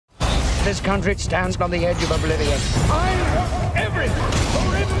This country stands on the edge of oblivion. I want everyone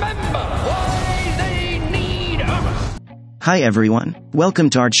to remember why they need us. Hi everyone.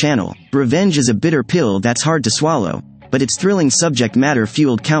 Welcome to our channel. Revenge is a bitter pill that's hard to swallow, but its thrilling subject matter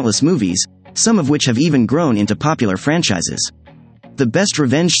fueled countless movies, some of which have even grown into popular franchises. The best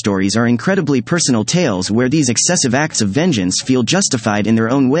revenge stories are incredibly personal tales where these excessive acts of vengeance feel justified in their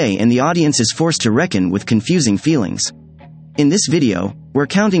own way and the audience is forced to reckon with confusing feelings. In this video, we're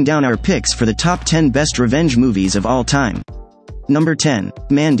counting down our picks for the top 10 best revenge movies of all time. Number 10,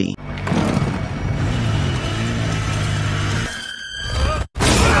 Mandy.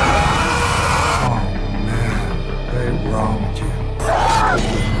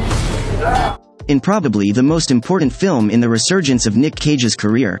 In probably the most important film in the resurgence of Nick Cage's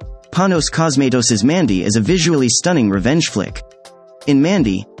career, Panos Cosmatos' Mandy is a visually stunning revenge flick. In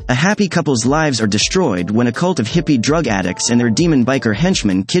Mandy, a happy couple's lives are destroyed when a cult of hippie drug addicts and their demon biker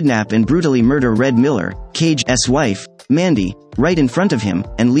henchmen kidnap and brutally murder Red Miller, Cage's wife, Mandy, right in front of him,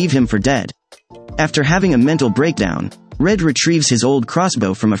 and leave him for dead. After having a mental breakdown, Red retrieves his old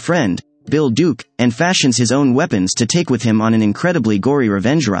crossbow from a friend, Bill Duke, and fashions his own weapons to take with him on an incredibly gory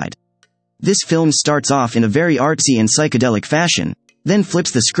revenge ride. This film starts off in a very artsy and psychedelic fashion, then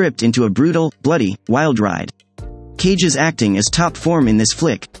flips the script into a brutal, bloody, wild ride. Cage's acting is top form in this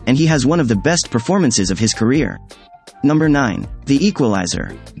flick, and he has one of the best performances of his career. Number 9, The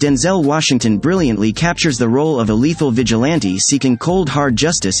Equalizer. Denzel Washington brilliantly captures the role of a lethal vigilante seeking cold hard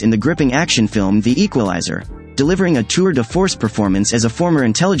justice in the gripping action film The Equalizer, delivering a tour de force performance as a former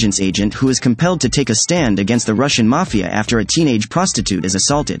intelligence agent who is compelled to take a stand against the Russian mafia after a teenage prostitute is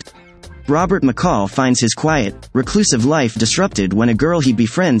assaulted. Robert McCall finds his quiet, reclusive life disrupted when a girl he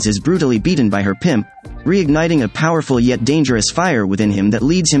befriends is brutally beaten by her pimp, reigniting a powerful yet dangerous fire within him that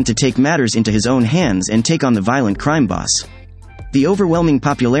leads him to take matters into his own hands and take on the violent crime boss. The overwhelming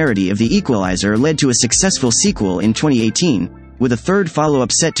popularity of The Equalizer led to a successful sequel in 2018, with a third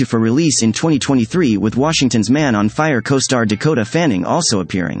follow-up set for release in 2023 with Washington's Man on Fire co-star Dakota Fanning also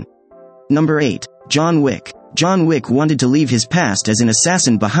appearing. Number 8, John Wick. John Wick wanted to leave his past as an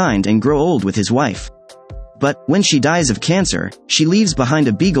assassin behind and grow old with his wife. But, when she dies of cancer, she leaves behind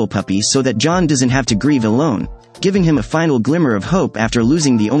a beagle puppy so that John doesn't have to grieve alone, giving him a final glimmer of hope after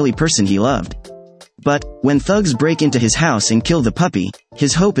losing the only person he loved. But, when thugs break into his house and kill the puppy,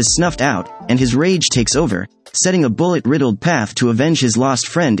 his hope is snuffed out, and his rage takes over, setting a bullet-riddled path to avenge his lost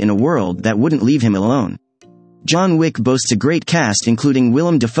friend in a world that wouldn't leave him alone. John Wick boasts a great cast including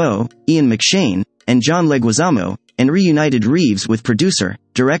Willem Dafoe, Ian McShane, and John Leguizamo, and reunited Reeves with producer,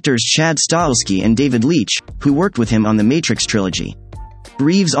 directors Chad Stahelski and David Leitch, who worked with him on the Matrix trilogy.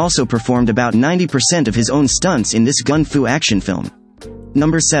 Reeves also performed about 90% of his own stunts in this gun-fu action film.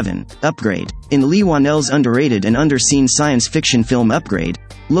 Number 7, Upgrade. In Leigh Whannell's underrated and underseen science fiction film Upgrade,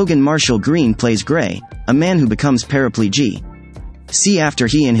 Logan Marshall Green plays Gray, a man who becomes paraplegic. See after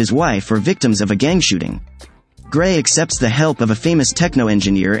he and his wife are victims of a gang shooting. Gray accepts the help of a famous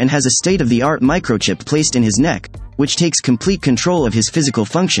techno-engineer and has a state-of-the-art microchip placed in his neck, which takes complete control of his physical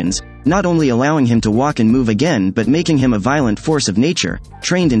functions, not only allowing him to walk and move again but making him a violent force of nature,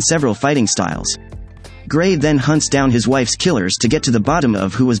 trained in several fighting styles. Gray then hunts down his wife's killers to get to the bottom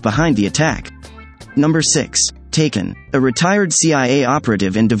of who was behind the attack. Number 6, Taken. A retired CIA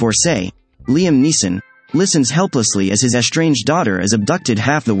operative and divorcee, Liam Neeson, listens helplessly as his estranged daughter is abducted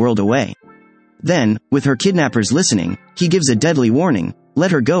half the world away. Then, with her kidnappers listening, he gives a deadly warning: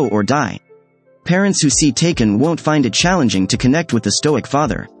 let her go or die. Parents who see Taken won't find it challenging to connect with the stoic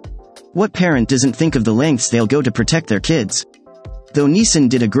father. What parent doesn't think of the lengths they'll go to protect their kids? Though Neeson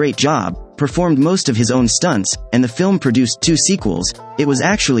did a great job, performed most of his own stunts, and the film produced 2 sequels, it was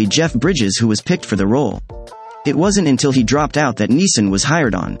actually Jeff Bridges who was picked for the role. It wasn't until he dropped out that Neeson was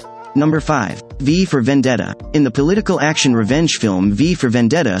hired on. Number 5, V for Vendetta. In the political action revenge film V for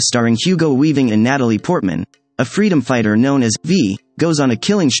Vendetta starring Hugo Weaving and Natalie Portman, a freedom fighter known as V goes on a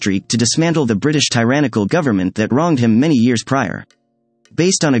killing streak to dismantle the British tyrannical government that wronged him many years prior.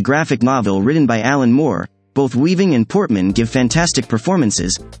 Based on a graphic novel written by Alan Moore, both Weaving and Portman give fantastic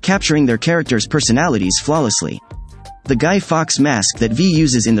performances, capturing their characters' personalities flawlessly. The Guy Fawkes mask that V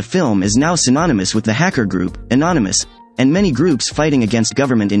uses in the film is now synonymous with the hacker group, Anonymous, and many groups fighting against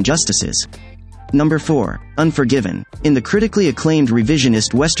government injustices. Number 4, Unforgiven. In the critically acclaimed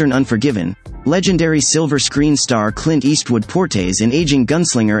revisionist western Unforgiven, legendary silver screen star Clint Eastwood portrays an aging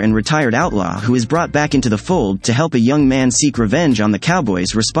gunslinger and retired outlaw who is brought back into the fold to help a young man seek revenge on the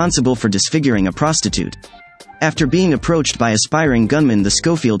cowboys responsible for disfiguring a prostitute. After being approached by aspiring gunman the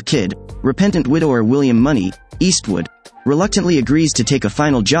Schofield Kid, repentant widower William Money, Eastwood reluctantly agrees to take a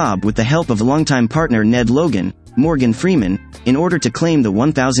final job with the help of longtime partner Ned Logan, Morgan Freeman, in order to claim the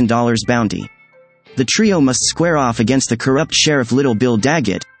 $1,000 bounty. The trio must square off against the corrupt Sheriff Little Bill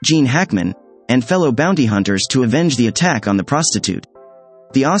Daggett, Gene Hackman, and fellow bounty hunters to avenge the attack on the prostitute.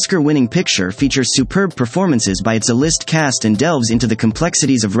 The Oscar-winning picture features superb performances by its A-list cast and delves into the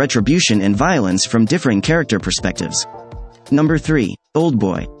complexities of retribution and violence from differing character perspectives. Number 3.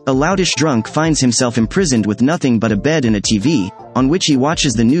 Oldboy. A loutish drunk finds himself imprisoned with nothing but a bed and a TV, on which he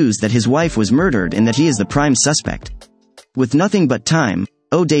watches the news that his wife was murdered and that he is the prime suspect. With nothing but time,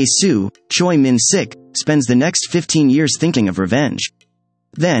 Oh Dae-soo, Choi Min-sik, spends the next 15 years thinking of revenge.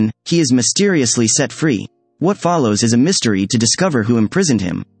 Then, he is mysteriously set free. What follows is a mystery to discover who imprisoned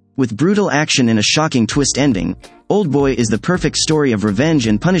him. With brutal action and a shocking twist ending, Oldboy is the perfect story of revenge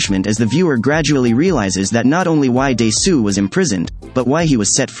and punishment as the viewer gradually realizes that not only why Dae-soo was imprisoned, but why he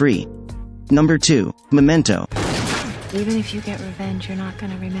was set free. Number 2. Memento. Even if you get revenge, you're not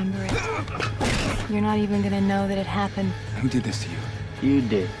gonna remember it. You're not even gonna know that it happened. Who did this to you? You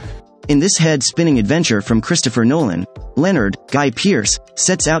did. In this head-spinning adventure from Christopher Nolan, Leonard, Guy Pearce,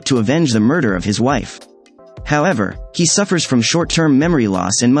 sets out to avenge the murder of his wife. However, he suffers from short-term memory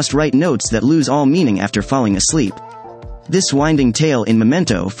loss and must write notes that lose all meaning after falling asleep. This winding tale in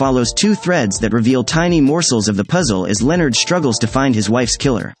Memento follows two threads that reveal tiny morsels of the puzzle as Leonard struggles to find his wife's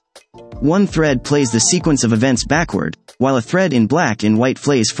killer. One thread plays the sequence of events backward, while a thread in black and white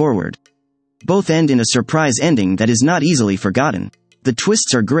plays forward. Both end in a surprise ending that is not easily forgotten. The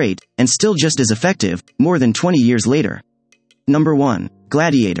twists are great, and still just as effective, more than 20 years later. Number 1.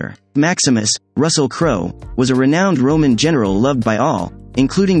 Gladiator. Maximus, Russell Crowe, was a renowned Roman general loved by all,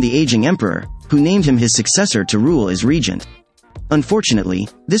 including the aging emperor, who named him his successor to rule as regent. Unfortunately,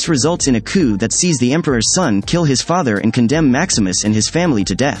 this results in a coup that sees the emperor's son kill his father and condemn Maximus and his family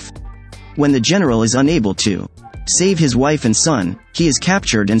to death. When the general is unable to save his wife and son, he is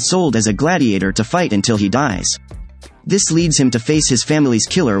captured and sold as a gladiator to fight until he dies. This leads him to face his family's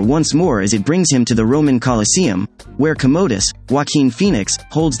killer once more as it brings him to the Roman Colosseum, where Commodus, Joaquin Phoenix,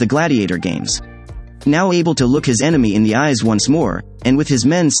 holds the gladiator games. Now able to look his enemy in the eyes once more, and with his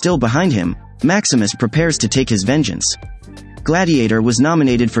men still behind him, Maximus prepares to take his vengeance. Gladiator was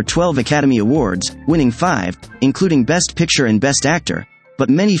nominated for 12 Academy Awards, winning 5, including Best Picture and Best Actor, but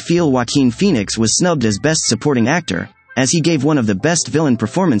many feel Joaquin Phoenix was snubbed as Best Supporting Actor, as he gave one of the best villain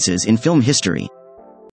performances in film history.